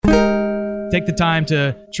take the time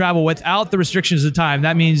to travel without the restrictions of time.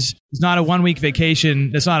 That means it's not a 1 week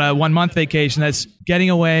vacation. It's not a 1 month vacation. That's getting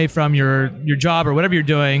away from your job or whatever you're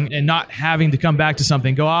doing and not having to come back to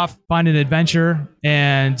something. Go off, find an adventure,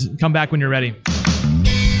 and come back when you're ready.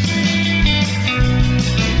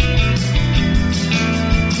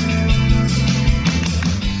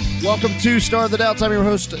 Welcome to Star of the Doubts. I'm your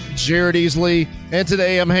host, Jared Easley, and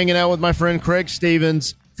today I'm hanging out with my friend Craig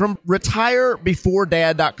Stevens from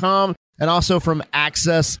retirebeforedad.com and also from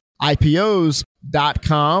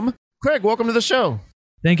accessipos.com. Craig, welcome to the show.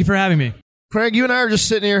 Thank you for having me. Craig, you and I are just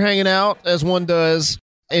sitting here hanging out, as one does,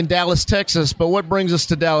 in Dallas, Texas, but what brings us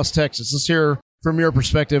to Dallas, Texas? Let's hear from your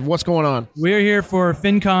perspective. What's going on? We're here for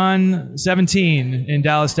FinCon 17 in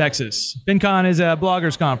Dallas, Texas. FinCon is a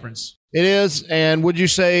bloggers conference. It is, and would you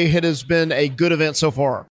say it has been a good event so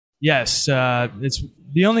far? Yes, it's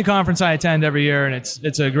the only conference I attend every year, and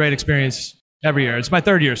it's a great experience every year. It's my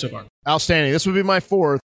third year so far. Outstanding. This would be my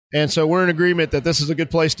fourth, and so we're in agreement that this is a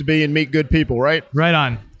good place to be and meet good people, right? Right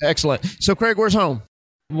on. Excellent. So, Craig, where's home?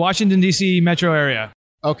 Washington, D.C. metro area.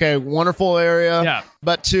 Okay, wonderful area. Yeah.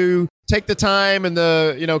 But to take the time and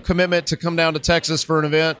the commitment to come down to Texas for an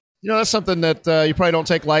event, that's something that you probably don't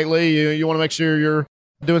take lightly. You want to make sure you're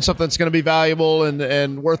doing something that's going to be valuable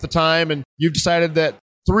and worth the time. And you've decided that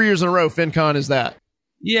 3 years in a row, FinCon is that.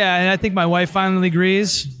 Yeah, and I think my wife finally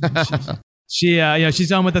agrees. She's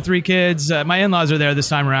done with the 3 kids. My in-laws are there this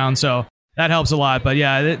time around, so that helps a lot. But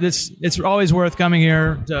yeah, it's always worth coming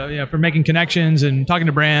here for making connections and talking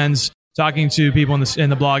to brands, talking to people in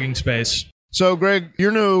the blogging space. So, Greg,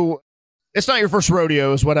 you're new. It's not your first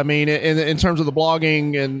rodeo, is what I mean, in terms of the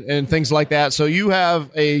blogging and things like that. So you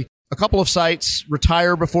have a couple of sites,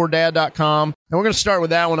 retirebeforedad.com, and we're going to start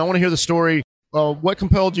with that one. I want to hear the story. What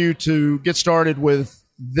compelled you to get started with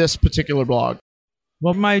this particular blog?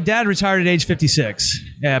 Well, my dad retired at age 56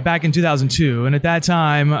 back in 2002, and at that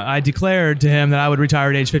time, I declared to him that I would retire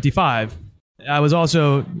at age 55. I was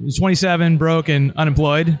also 27, broke, and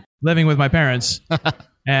unemployed, living with my parents,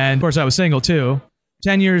 and of course, I was single too.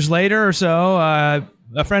 10 years later or so,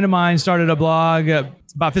 a friend of mine started a blog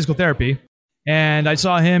about physical therapy, and I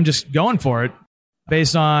saw him just going for it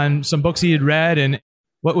based on some books he had read, and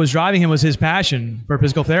what was driving him was his passion for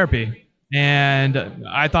physical therapy. And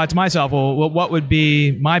I thought to myself, well, what would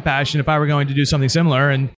be my passion if I were going to do something similar?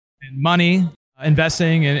 And money,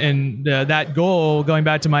 investing, and that goal, going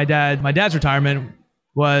back to my dad's retirement,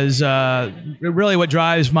 was really what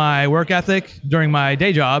drives my work ethic during my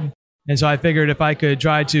day job. And so I figured if I could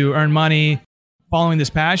try to earn money following this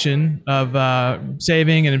passion of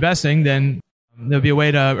saving and investing, then there'll be a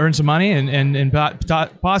way to earn some money and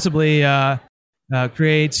possibly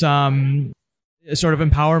create some sort of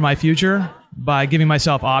empower my future by giving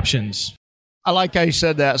myself options. I like how you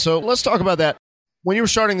said that. So let's talk about that. When you were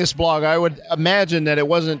starting this blog, I would imagine that it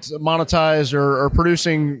wasn't monetized or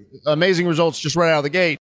producing amazing results just right out of the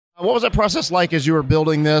gate. What was that process like as you were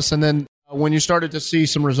building this, and then when you started to see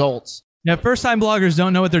some results? Yeah, first-time bloggers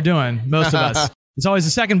don't know what they're doing, most of us. It's always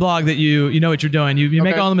the second blog that you know what you're doing. You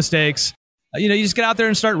make all the mistakes. You just get out there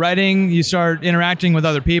and start writing. You start interacting with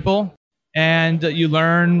other people, and you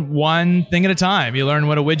learn one thing at a time. You learn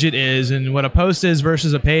what a widget is and what a post is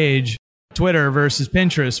versus a page, Twitter versus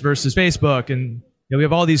Pinterest versus Facebook. And we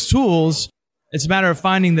have all these tools. It's a matter of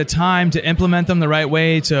finding the time to implement them the right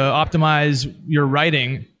way to optimize your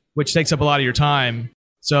writing, which takes up a lot of your time.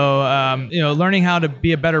 So, learning how to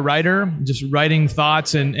be a better writer, just writing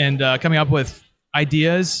thoughts and coming up with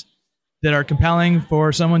ideas that are compelling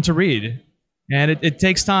for someone to read. And it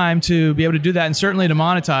takes time to be able to do that, and certainly to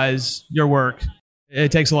monetize your work, it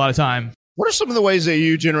takes a lot of time. What are some of the ways that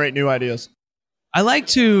you generate new ideas? I like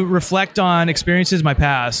to reflect on experiences in my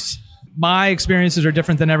past. My experiences are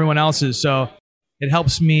different than everyone else's, so it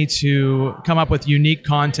helps me to come up with unique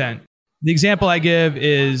content. The example I give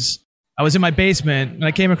is I was in my basement and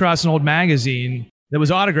I came across an old magazine that was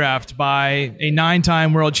autographed by a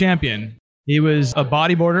 9-time world champion. He was a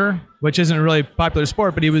bodyboarder, which isn't a really popular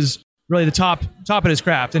sport, but he was really the top at his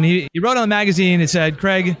craft. And he wrote on the magazine, it said,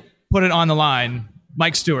 "Craig, put it on the line,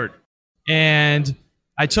 Mike Stewart." And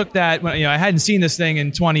I took that, I hadn't seen this thing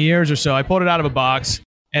in 20 years or so. I pulled it out of a box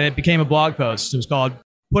and it became a blog post. It was called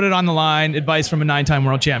 "Put It on the Line, Advice from a 9-Time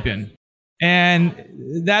World Champion."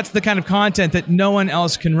 And that's the kind of content that no one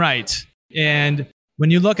else can write. And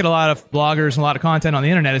when you look at a lot of bloggers and a lot of content on the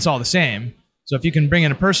internet, it's all the same. So if you can bring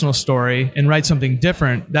in a personal story and write something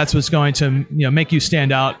different, that's what's going to make you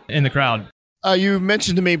stand out in the crowd. You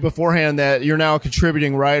mentioned to me beforehand that you're now a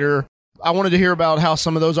contributing writer. I wanted to hear about how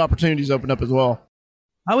some of those opportunities opened up as well.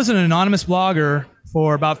 I was an anonymous blogger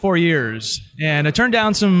for about 4 years, and I turned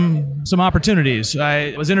down some opportunities.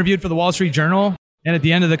 I was interviewed for the Wall Street Journal, and at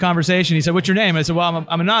the end of the conversation, he said, "What's your name?" I said, "Well,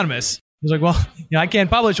 I'm anonymous." He's like, "Well, I can't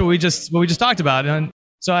publish what we just talked about." And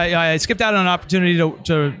so I skipped out on an opportunity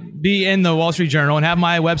to be in the Wall Street Journal and have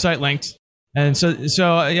my website linked. And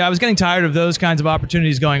so I was getting tired of those kinds of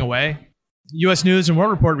opportunities going away. U.S. News and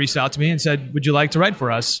World Report reached out to me and said, "Would you like to write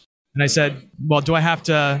for us?" And I said, "Well, do I have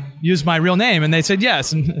to use my real name?" And they said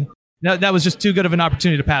yes. And that was just too good of an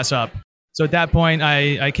opportunity to pass up. So at that point,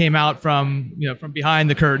 I came out from behind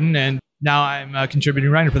the curtain, and now I'm a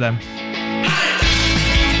contributing writer for them.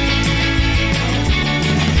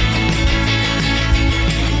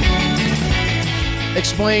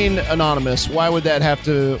 Explain anonymous. Why would you have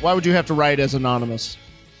to write as anonymous?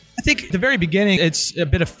 I think at the very beginning, it's a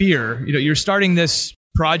bit of fear. You're starting this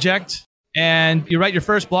project, and you write your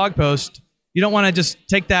first blog post. You don't want to just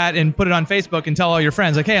take that and put it on Facebook and tell all your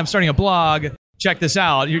friends, like, "Hey, I'm starting a blog. Check this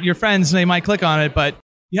out." Your friends, they might click on it, but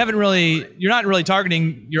you're not really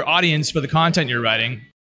targeting your audience for the content you're writing,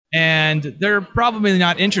 and they're probably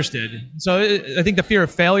not interested. So I think the fear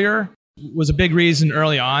of failure was a big reason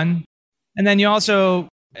early on. And then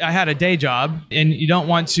I had a day job, and you don't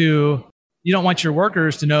want your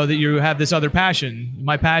workers to know that you have this other passion.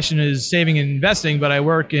 My passion is saving and investing, but I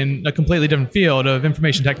work in a completely different field of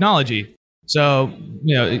information technology. So,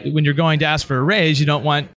 when you're going to ask for a raise, you don't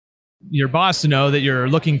want your boss to know that you're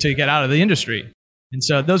looking to get out of the industry. And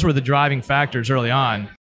so those were the driving factors early on.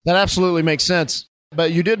 That absolutely makes sense.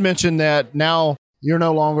 But you did mention that now you're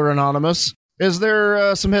no longer anonymous. Is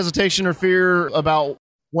there some hesitation or fear about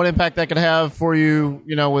what impact that could have for you,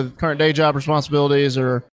 with current day job responsibilities,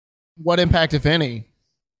 or what impact, if any?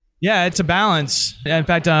 Yeah, it's a balance. In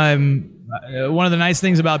fact, one of the nice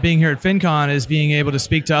things about being here at FinCon is being able to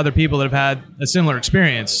speak to other people that have had a similar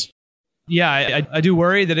experience. Yeah, I do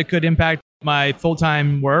worry that it could impact my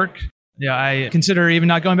full-time work. Yeah, I consider even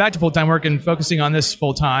not going back to full-time work and focusing on this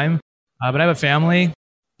full-time. But I have a family.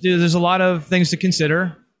 There's a lot of things to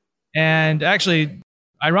consider. And actually,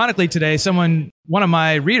 ironically today, one of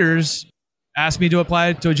my readers asked me to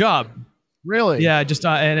apply to a job. Really? Yeah, just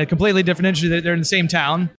in a completely different industry. They're in the same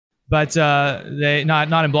town, but they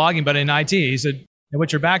not in blogging, but in IT. He said,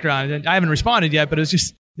 "What's your background?" And I haven't responded yet, but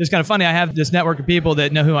it's kind of funny. I have this network of people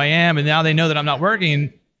that know who I am, and now they know that I'm not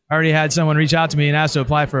working. I already had someone reach out to me and ask to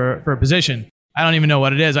apply for a position. I don't even know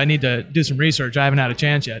what it is. I need to do some research. I haven't had a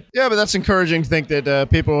chance yet. Yeah, but that's encouraging to think that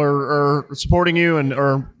people are supporting you and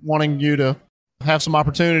are wanting you to have some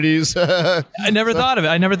opportunities. I never thought of it.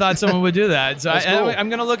 I never thought someone would do that. So cool. I'm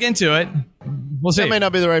going to look into it. We'll see. That may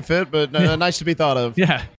not be the right fit, but nice to be thought of.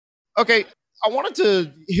 Yeah. Okay. I wanted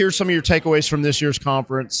to hear some of your takeaways from this year's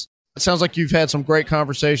conference. It sounds like you've had some great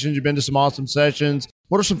conversations. You've been to some awesome sessions.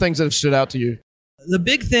 What are some things that have stood out to you? The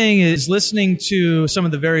big thing is listening to some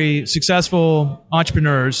of the very successful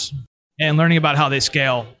entrepreneurs and learning about how they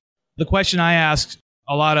scale. The question I ask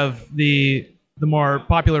a lot of the more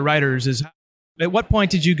popular writers is, at what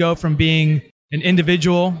point did you go from being an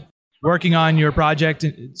individual working on your project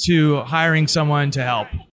to hiring someone to help?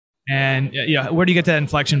 And where do you get to that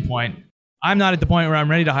inflection point? I'm not at the point where I'm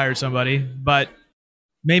ready to hire somebody, but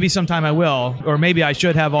maybe sometime I will, or maybe I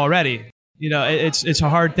should have already. It's a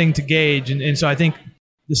hard thing to gauge. And so I think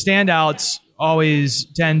the standouts always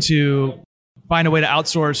tend to find a way to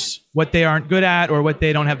outsource what they aren't good at or what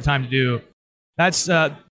they don't have the time to do. That's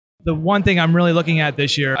the one thing I'm really looking at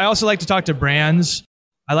this year. I also like to talk to brands.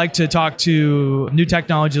 I like to talk to new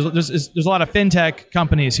technologies. There's a lot of fintech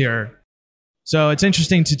companies here. So it's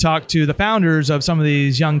interesting to talk to the founders of some of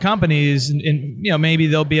these young companies, and maybe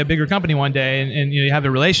they'll be a bigger company one day, and you have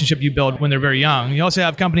a relationship you build when they're very young. You also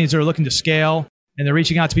have companies that are looking to scale, and they're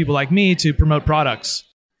reaching out to people like me to promote products.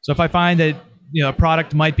 So if I find that a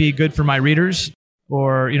product might be good for my readers,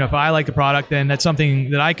 or if I like the product, then that's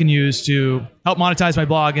something that I can use to help monetize my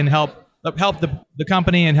blog and help the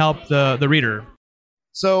company and help the reader.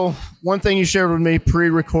 So one thing you shared with me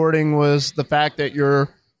pre-recording was the fact that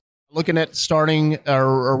you're looking at starting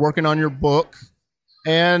or working on your book.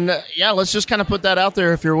 And let's just kind of put that out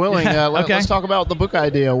there if you're willing. Okay. Let's talk about the book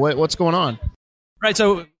idea. What's going on? Right.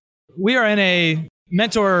 So we are in a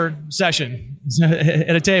mentor session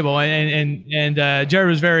at a table, and Jared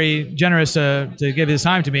was very generous to give his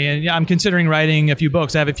time to me. And I'm considering writing a few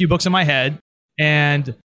books. I have a few books in my head,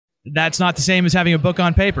 and that's not the same as having a book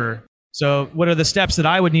on paper. So what are the steps that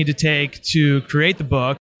I would need to take to create the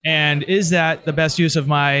book? And is that the best use of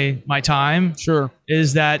my time? Sure.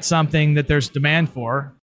 Is that something that there's demand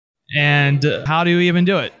for? And how do you even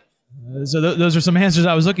do it? So those are some answers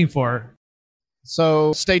I was looking for.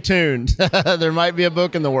 So stay tuned. There might be a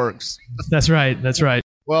book in the works. That's right. That's right.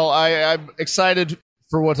 Well, I'm excited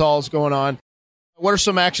for what all's going on. What are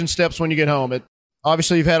some action steps when you get home?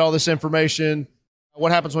 Obviously, you've had all this information.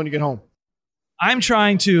 What happens when you get home? I'm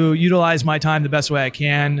trying to utilize my time the best way I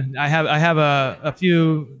can. I have a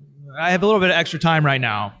little bit of extra time right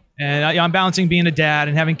now, and I'm balancing being a dad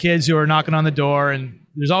and having kids who are knocking on the door, and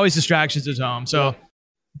there's always distractions at home. So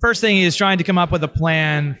first thing is trying to come up with a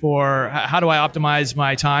plan for how do I optimize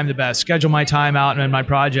my time the best, schedule my time out and my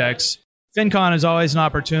projects. FinCon is always an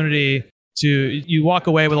opportunity you walk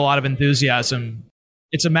away with a lot of enthusiasm.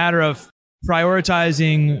 It's a matter of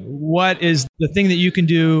prioritizing what is the thing that you can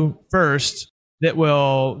do first that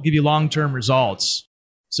will give you long-term results.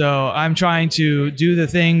 So I'm trying to do the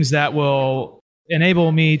things that will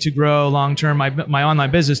enable me to grow long-term, my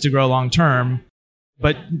online business to grow long-term,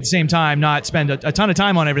 but at the same time, not spend a ton of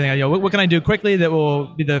time on everything. What can I do quickly that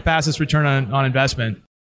will be the fastest return on investment?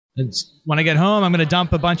 And when I get home, I'm going to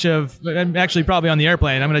dump a bunch of, actually probably on the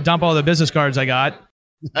airplane, I'm going to dump all the business cards I got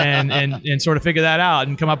and sort of figure that out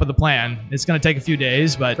and come up with a plan. It's going to take a few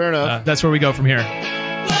days, but that's where we go from here.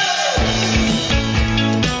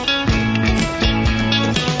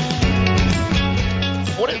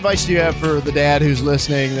 What advice do you have for the dad who's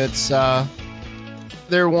listening that's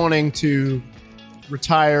they're wanting to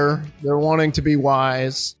retire, they're wanting to be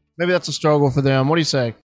wise? Maybe that's a struggle for them. What do you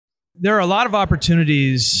say? There are a lot of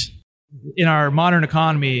opportunities in our modern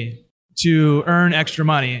economy to earn extra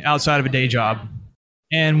money outside of a day job.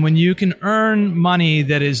 And when you can earn money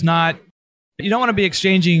that is not, you don't want to be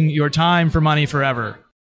exchanging your time for money forever.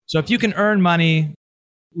 So if you can earn money,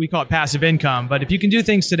 we call it passive income, but if you can do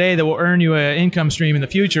things today that will earn you an income stream in the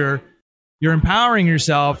future, you're empowering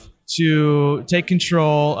yourself to take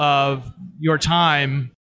control of your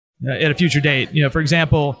time at a future date. For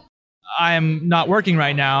example, I am not working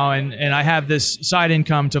right now, and I have this side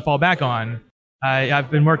income to fall back on.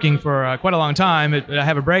 I've been working for quite a long time. I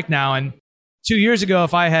have a break now, and 2 years ago,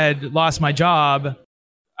 if I had lost my job,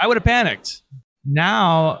 I would have panicked.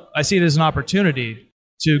 Now, I see it as an opportunity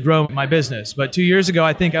to grow my business. But 2 years ago,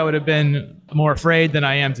 I think I would have been more afraid than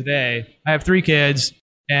I am today. I have 3 kids,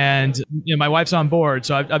 and my wife's on board.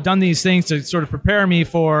 So I've done these things to sort of prepare me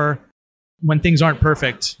for when things aren't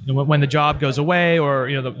perfect, when the job goes away or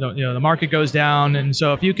the market goes down. And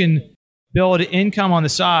so if you can build income on the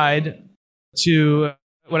side to,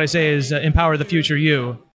 what I say is empower the future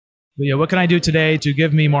you. What can I do today to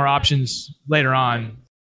give me more options later on?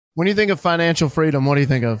 When you think of financial freedom, what do you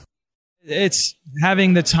think of? It's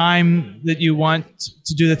having the time that you want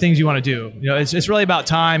to do the things you want to do. It's really about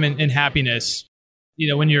time and happiness.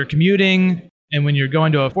 When you're commuting and when you're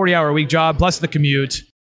going to a 40-hour-a-week job plus the commute,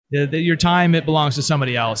 your time, it belongs to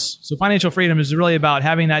somebody else. So financial freedom is really about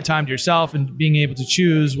having that time to yourself and being able to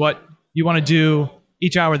choose what you want to do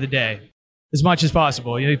each hour of the day as much as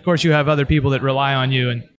possible. Of course, you have other people that rely on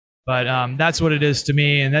you, but that's what it is to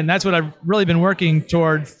me. And then that's what I've really been working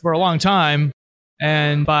toward for a long time.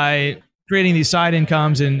 And by creating these side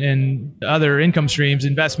incomes and other income streams,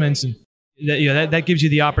 investments, and that gives you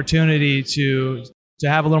the opportunity to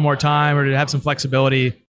have a little more time or to have some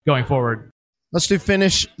flexibility going forward. Let's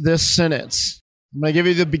finish this sentence. I'm going to give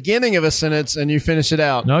you the beginning of a sentence and you finish it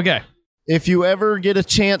out. Okay. If you ever get a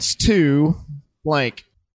chance to blank.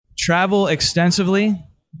 Travel extensively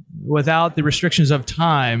without the restrictions of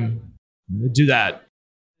time, do that.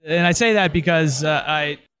 And I say that because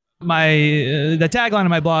the tagline of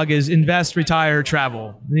my blog is invest, retire,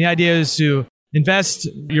 travel. And the idea is to invest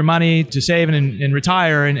your money to save and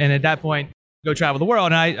retire, and at that point, go travel the world.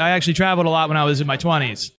 And I actually traveled a lot when I was in my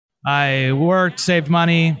 20s. I worked, saved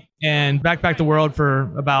money, and backpacked the world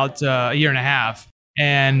for about a year and a half.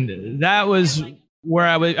 And that was where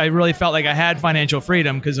I really felt like I had financial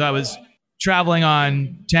freedom, because I was traveling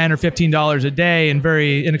on $10 or $15 a day in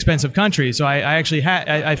very inexpensive countries. So I actually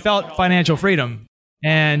I felt financial freedom.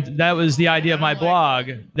 And that was the idea of my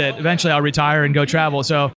blog, that eventually I'll retire and go travel.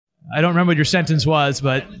 So I don't remember what your sentence was,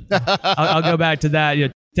 but I'll go back to that.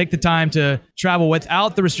 Take the time to travel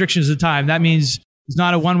without the restrictions of time. That means it's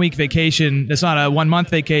not a 1 week vacation. That's not a 1 month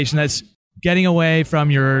vacation. That's getting away from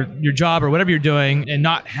your job or whatever you're doing and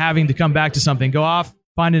not having to come back to something. Go off,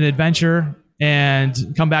 find an adventure,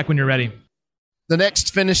 and come back when you're ready.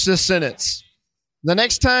 Finish this sentence. The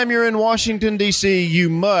next time you're in Washington, D.C., you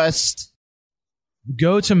must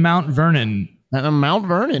go to Mount Vernon. Mount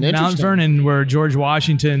Vernon, interesting. Mount Vernon, where George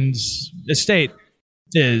Washington's estate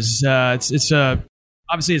is.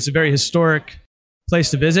 Obviously, it's a very historic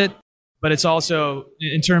place to visit, but it's also,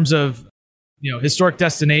 in terms of historic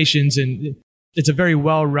destinations, and it's a very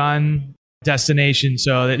well-run destination.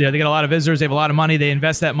 So they get a lot of visitors. They have a lot of money. They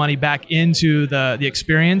invest that money back into the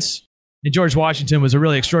experience. And George Washington was a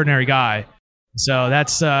really extraordinary guy. So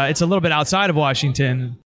that's it's a little bit outside of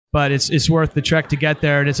Washington, but it's worth the trek to get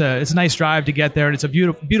there. And it's a nice drive to get there. And it's a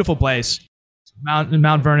beautiful place,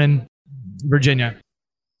 Mount Vernon, Virginia.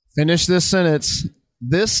 Finish this sentence.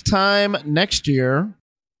 This time next year,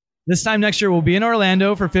 we'll be in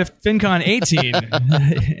Orlando for FinCon 18.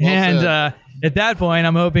 And at that point,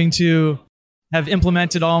 I'm hoping to have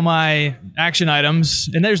implemented all my action items.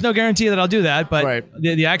 And there's no guarantee that I'll do that, but right.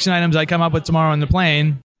 the action items I come up with tomorrow on the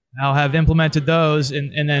plane, I'll have implemented those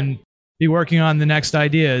and then be working on the next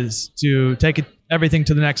ideas to take everything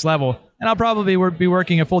to the next level. And I'll probably be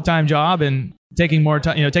working a full-time job and taking more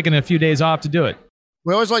time, taking a few days off to do it.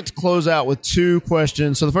 We always like to close out with 2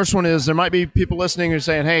 questions. So the first one is, there might be people listening who are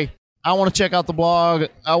saying, hey, I want to check out the blog.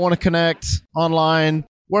 I want to connect online.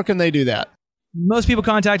 Where can they do that? Most people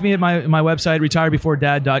contact me at my website,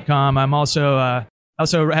 retirebeforedad.com. I'm also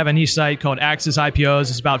have a niche site called Axis IPOs.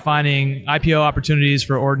 It's about finding IPO opportunities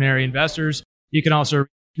for ordinary investors. You can also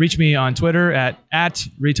reach me on Twitter at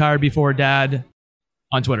retirebeforedad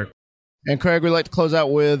on Twitter. And Craig, we'd like to close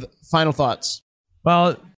out with final thoughts.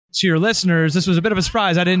 Well, to your listeners, this was a bit of a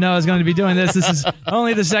surprise. I didn't know I was going to be doing this. This is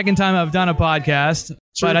only the second time I've done a podcast,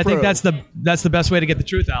 but I think that's the best way to get the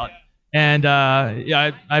truth out. And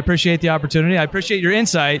I appreciate the opportunity. I appreciate your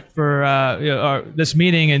insight for this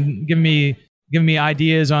meeting and giving me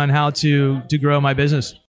ideas on how to grow my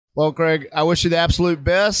business. Well, Craig, I wish you the absolute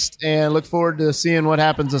best and look forward to seeing what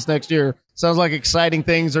happens this next year. Sounds like exciting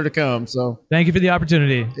things are to come. So thank you for the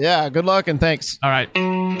opportunity. Yeah, good luck and thanks. All right.